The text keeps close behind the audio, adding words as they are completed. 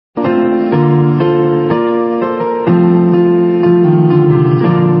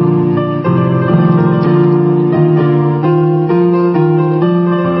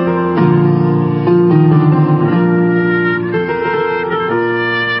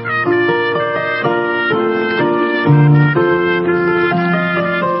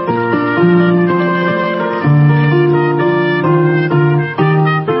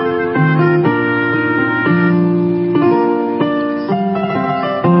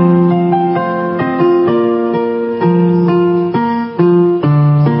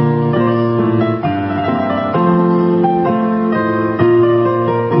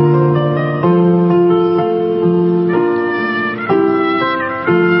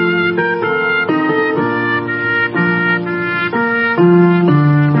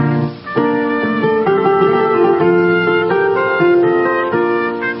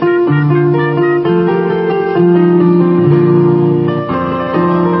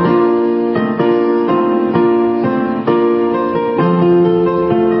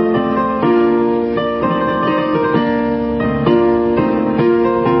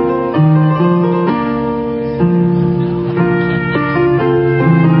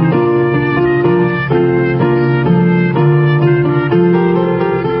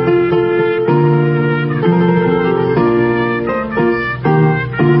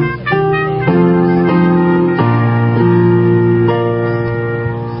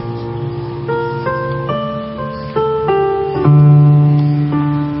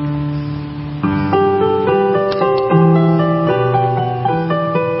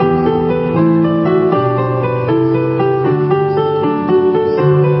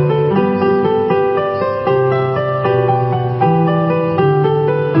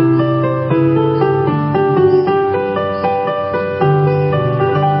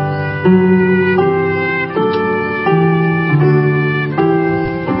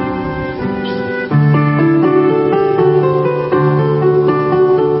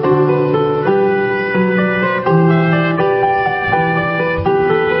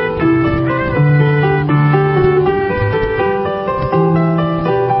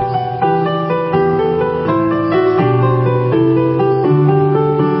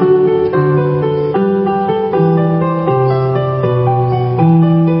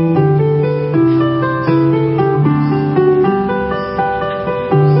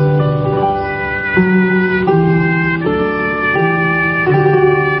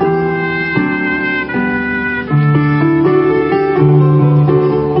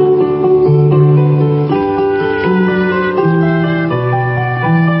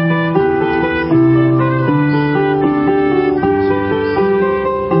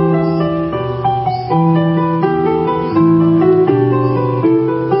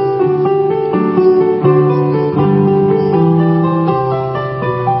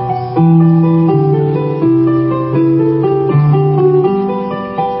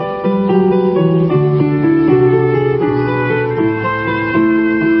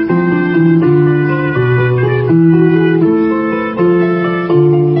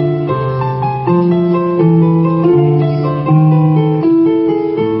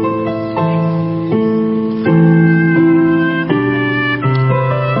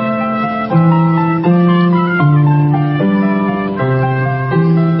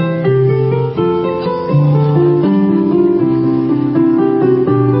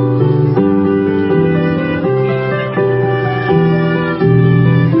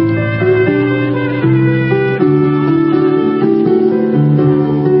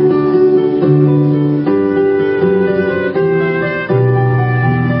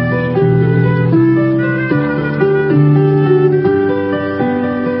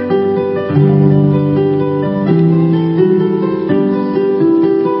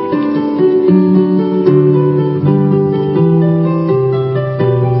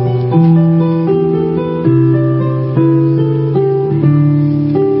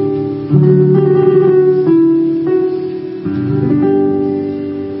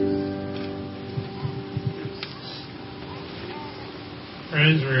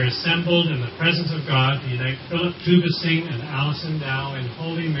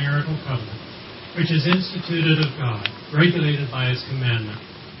which is instituted of God, regulated by his commandment,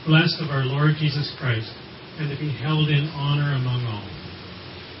 blessed of our Lord Jesus Christ, and to be held in honor among all.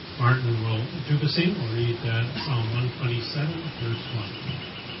 Martin will read Psalm 127, verse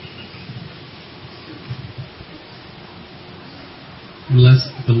 1. Unless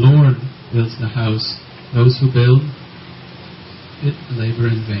the Lord builds the house, those who build it labor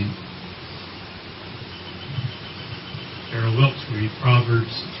in vain. Carol Wilkes will read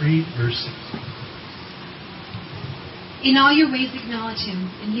Proverbs 3, verse 6. In all your ways acknowledge him,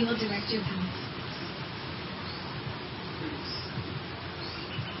 and he will direct your paths.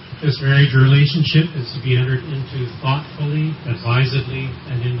 This marriage relationship is to be entered into thoughtfully, advisedly,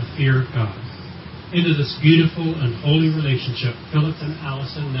 and in the fear of God. Into this beautiful and holy relationship, Philip and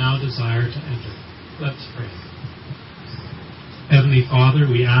Allison now desire to enter. Let's pray. Heavenly Father,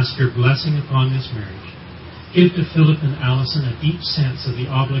 we ask your blessing upon this marriage. Give to Philip and Allison a deep sense of the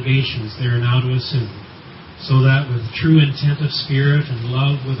obligations they are now to assume, so that with true intent of spirit and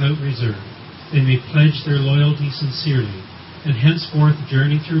love without reserve, they may pledge their loyalty sincerely, and henceforth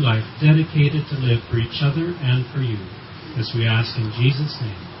journey through life dedicated to live for each other and for you. This we ask in Jesus'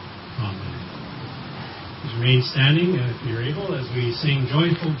 name. Amen. Please remain standing, if you're able, as we sing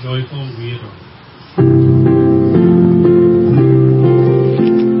Joyful, Joyful, We Adore.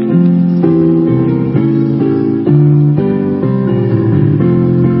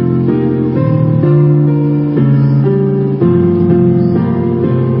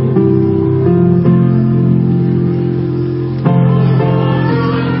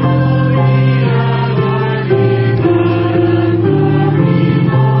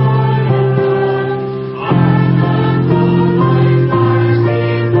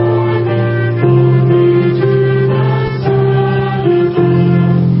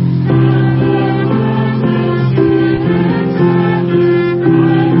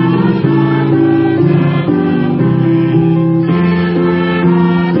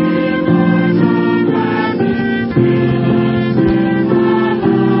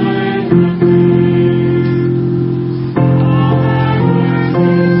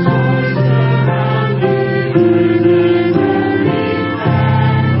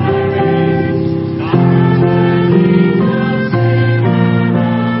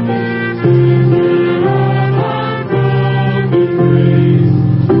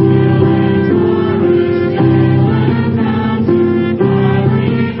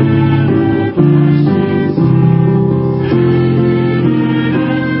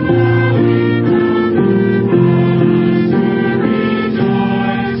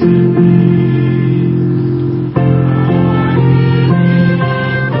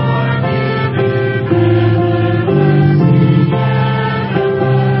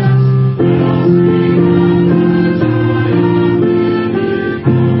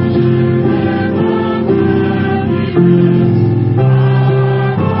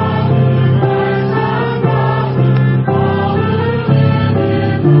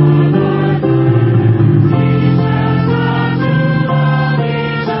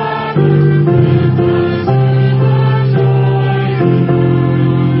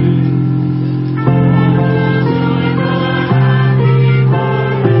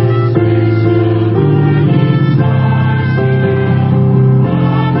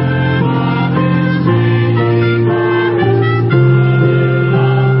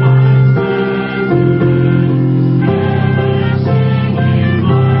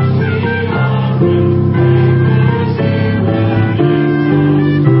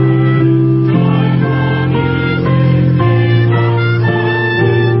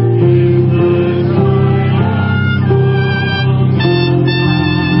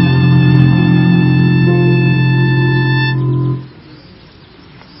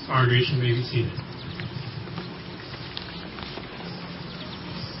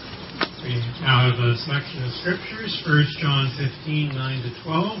 We now have a selection of scriptures, 1 John 15, 9 to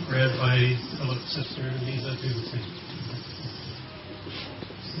 12, read by Philip's sister, Lisa Dubasing.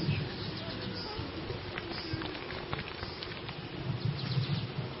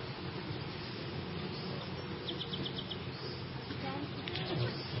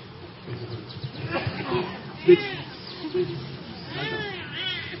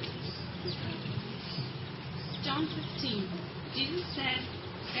 John 15. Jesus said,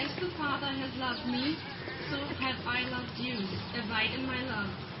 "As the Father has loved me, so have I loved you. Abide in my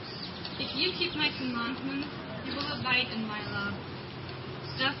love. If you keep my commandments, you will abide in my love,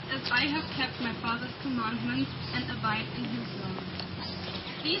 just as I have kept my Father's commandments and abide in his love.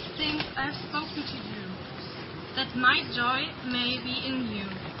 These things I have spoken to you, that my joy may be in you,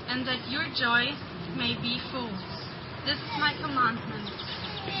 and that your joy may be full. This is my commandment,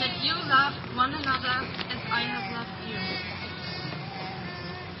 that you love one another as I have loved you."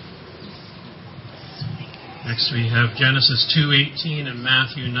 Next we have Genesis 2:18 and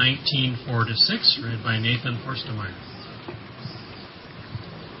Matthew 19:4 to 6, read by Nathan Forstemeyer.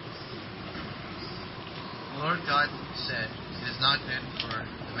 The Lord God said, "It is not good for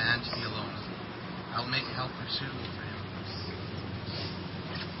the man to be alone. I will make a helper suitable for him."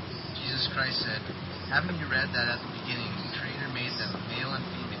 Jesus Christ said, "Haven't you read that at the beginning the Creator made them male and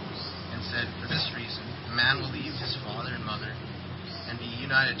female, and said, 'For this reason a man will leave his father and mother and be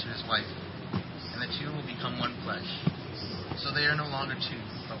united to his wife, and the two will become one flesh. So they are no longer two,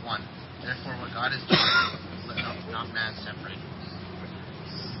 but one. Therefore what God has joined, let not man separate.'"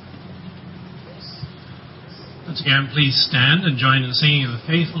 Once again, please stand and join in singing of the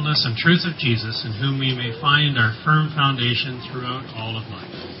faithfulness and truth of Jesus, in whom we may find our firm foundation throughout all of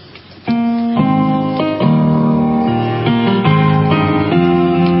life. Thank you.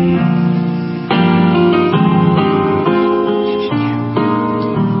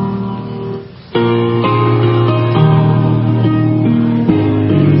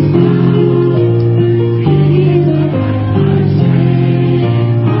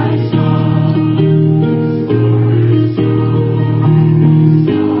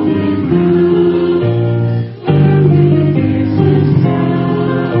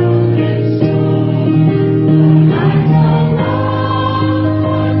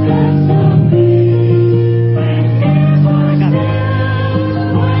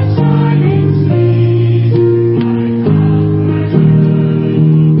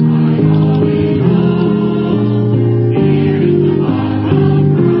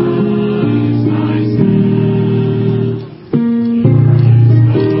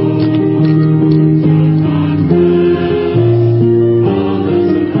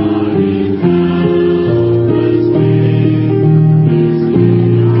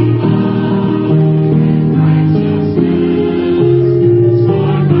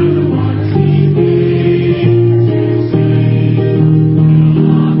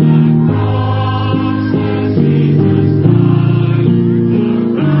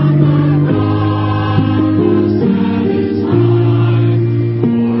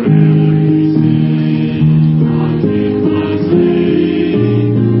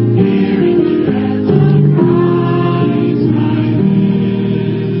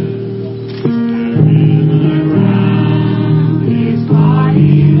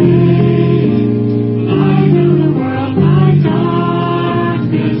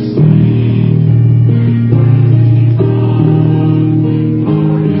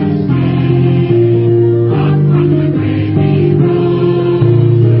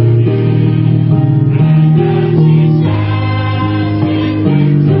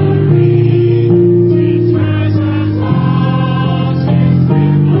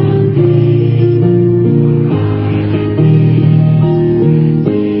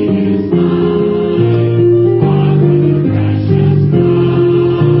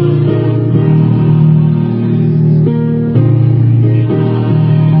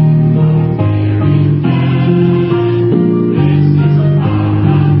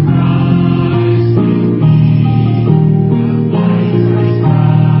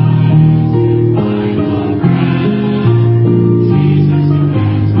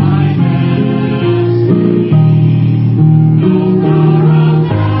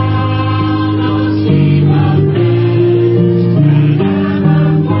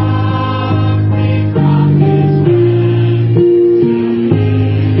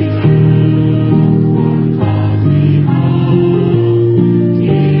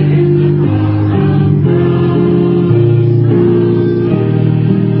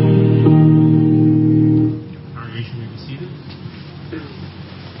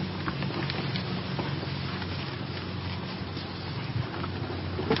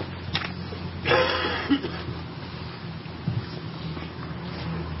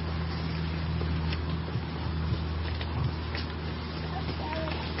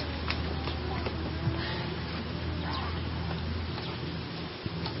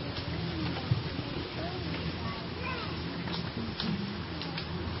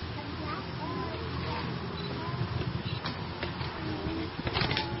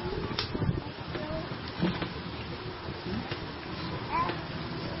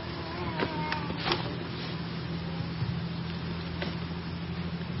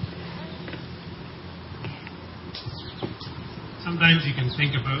 Sometimes you can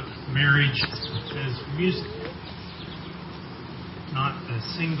think about marriage as music, not a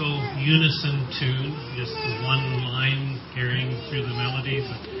single unison tune, just the one line carrying through the melody,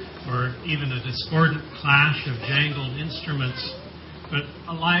 or even a discordant clash of jangled instruments, but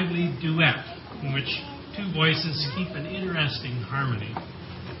a lively duet in which two voices keep an interesting harmony.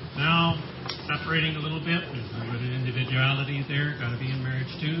 Now, separating a little bit, there's a little bit of individuality there, got to be in marriage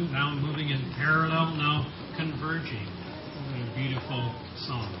too. Now moving in parallel, now converging. A beautiful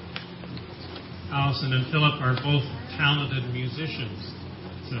song. Alison and Philip are both talented musicians.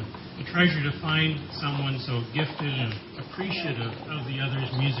 It's a treasure to find someone so gifted and appreciative of the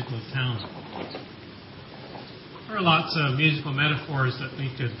other's musical talent. There are lots of musical metaphors that we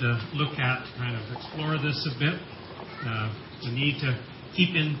could look at to kind of explore this a bit. The need to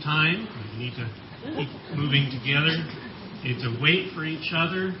keep in time. We need to keep moving together. We need to wait for each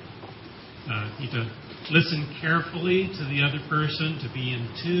other. Need to listen carefully to the other person, to be in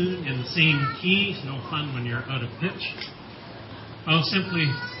tune, in the same key. It's no fun when you're out of pitch. I'll simply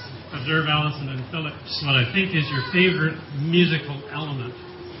observe Alison and Philip's, what I think is your favorite musical element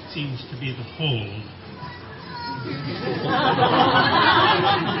seems to be the hold.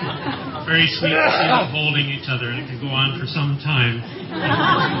 Very sweet to see them holding each other, and it can go on for some time.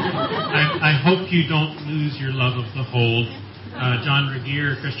 I hope you don't lose your love of the hold. John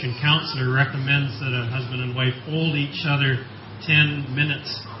Revere, a Christian counselor, recommends that a husband and wife hold each other 10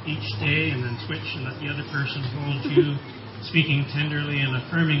 minutes each day and then switch and let the other person hold you, speaking tenderly and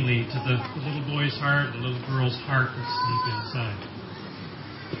affirmingly to the little boy's heart, the little girl's heart that's deep inside.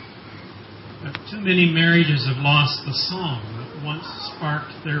 Too many marriages have lost the song that once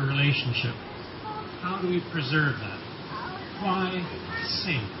sparked their relationship. How do we preserve that? Why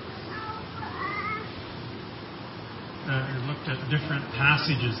sing? I looked at different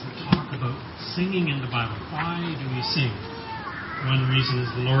passages that talk about singing in the Bible. Why do we sing? One reason is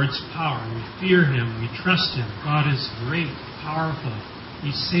the Lord's power. We fear Him. We trust Him. God is great, powerful. He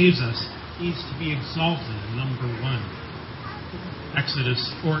saves us. He needs to be exalted, number one. Exodus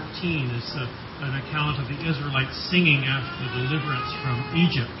 14 is an account of the Israelites singing after deliverance from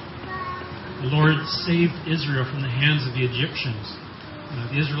Egypt. The Lord saved Israel from the hands of the Egyptians.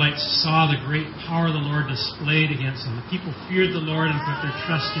 The Israelites saw the great power the Lord displayed against them. The people feared the Lord and put their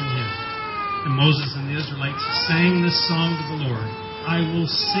trust in Him. And Moses and the Israelites sang this song to the Lord. I will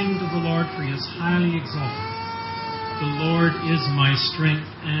sing to the Lord, for He is highly exalted. The Lord is my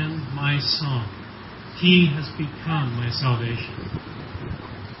strength and my song. He has become my salvation.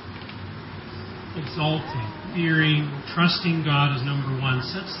 Exalting, fearing, trusting God as number one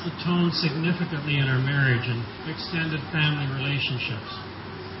sets the tone significantly in our marriage and extended family relationships.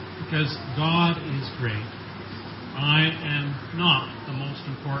 Because God is great. I am not the most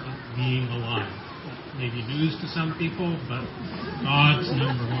important being alive. That may be news to some people, but God's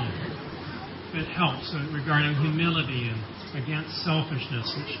number one. It helps regarding humility and against selfishness,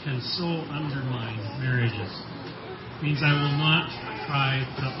 which can so undermine marriages. It means I will not try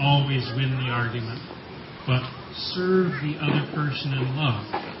to always win the argument, but serve the other person in love.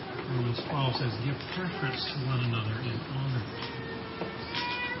 Romans 12 says, give preference to one another in honor.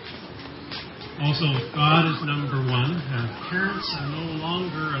 Also, if God is number one, parents are no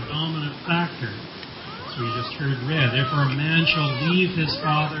longer a dominant factor. As we just heard read, therefore a man shall leave his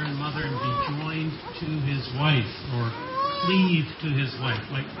father and mother and be joined to his wife, or cleave to his wife,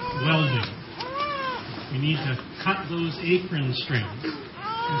 like welding. We need to cut those apron strings.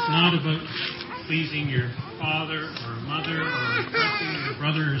 It's not about pleasing your father or mother or impressing your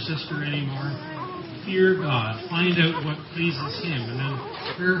brother or sister anymore. Fear God. Find out what pleases Him, and then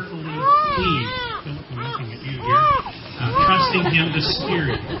prayerfully plead. Philip, I'm looking at you here. Trusting Him to steer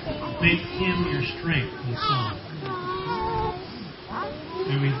you. Make Him your strength and song.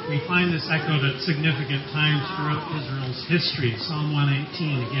 And we find this echoed at significant times throughout Israel's history. Psalm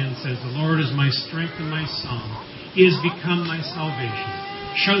 118 again says, the Lord is my strength and my song. He has become my salvation.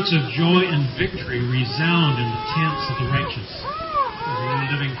 Shouts of joy and victory resound in the tents of the righteous. As the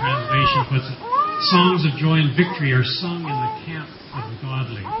New Living Translation puts it, songs of joy and victory are sung in the camp of the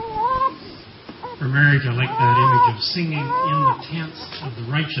godly. For marriage, I like that image of singing in the tents of the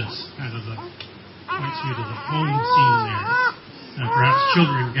righteous. Kind of points you to the home scene there. Perhaps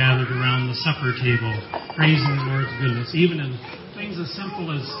children gathered around the supper table, praising the Lord's goodness, even in things as simple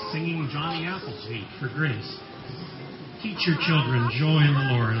as singing Johnny Appleseed for grace. Teach your children joy in the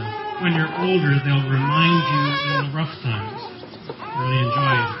Lord, and when you're older, they'll remind you in the rough times. I really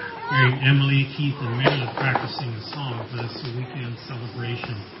enjoyed hearing Emily, Keith, and Meredith practicing a song for this weekend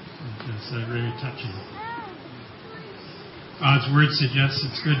celebration. It's really touching. God's Word suggests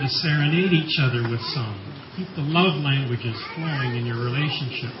it's good to serenade each other with song. Keep the love languages flowing in your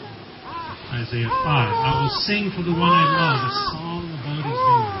relationship. Isaiah 5. I will sing for the one I love a song about his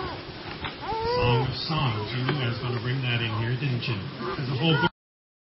vineyard. Song of Songs. You knew I was going to bring that in here, didn't you? There's a whole book